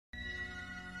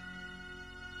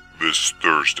This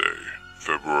Thursday,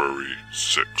 February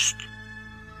 6th,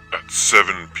 at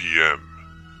 7 p.m.,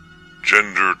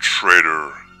 gender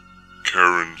traitor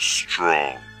Karen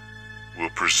Straughan will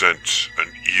present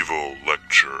an evil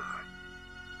lecture.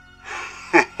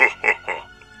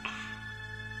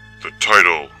 The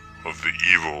title of the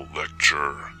evil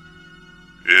lecture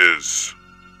is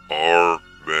Are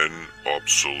Men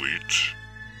Obsolete?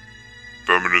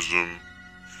 Feminism,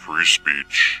 Free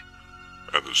Speech,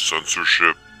 and the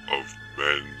Censorship of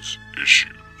Men's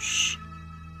Issues.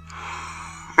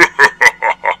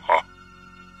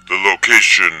 The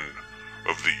location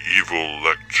of the evil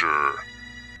lecture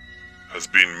has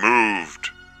been moved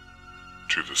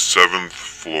to the 7th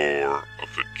floor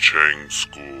of the Chang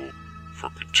School for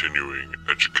Continuing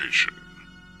Education.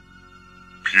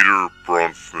 Peter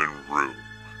Bronfman Room,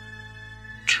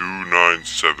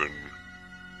 297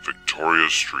 Victoria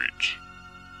Street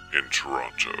in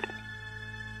Toronto,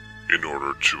 in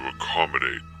order to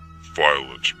accommodate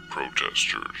violent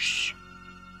protesters.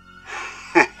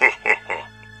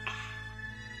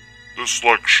 This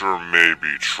lecture may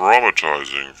be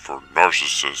traumatizing for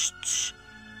narcissists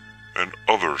and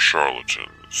other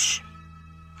charlatans.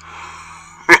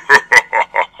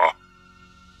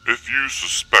 If you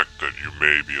suspect that you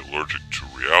may be allergic to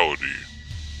reality,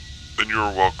 then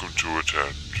you're welcome to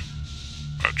attend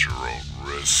at your own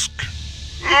risk.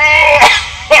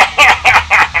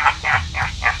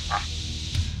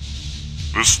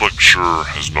 This lecture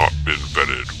has not been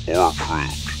vetted or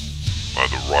approved by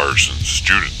the Ryerson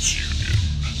Students' Union.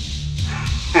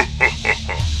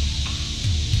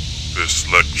 This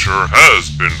lecture has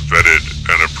been vetted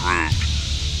and approved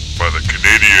by the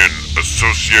Canadian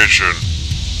Association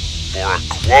for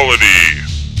Equality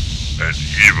and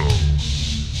Evil.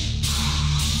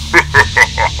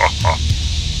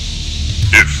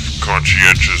 If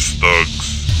conscientious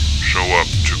thugs show up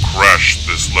to crash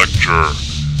this lecture,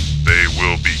 they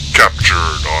will be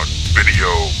captured on video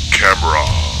camera.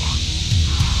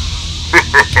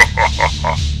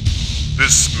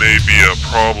 This may be a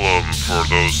problem for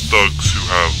those thugs who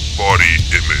have body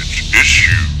image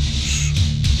issues.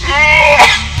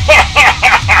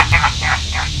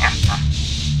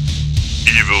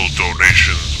 Evil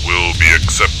donations will be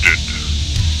accepted.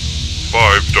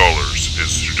 $5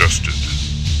 is suggested.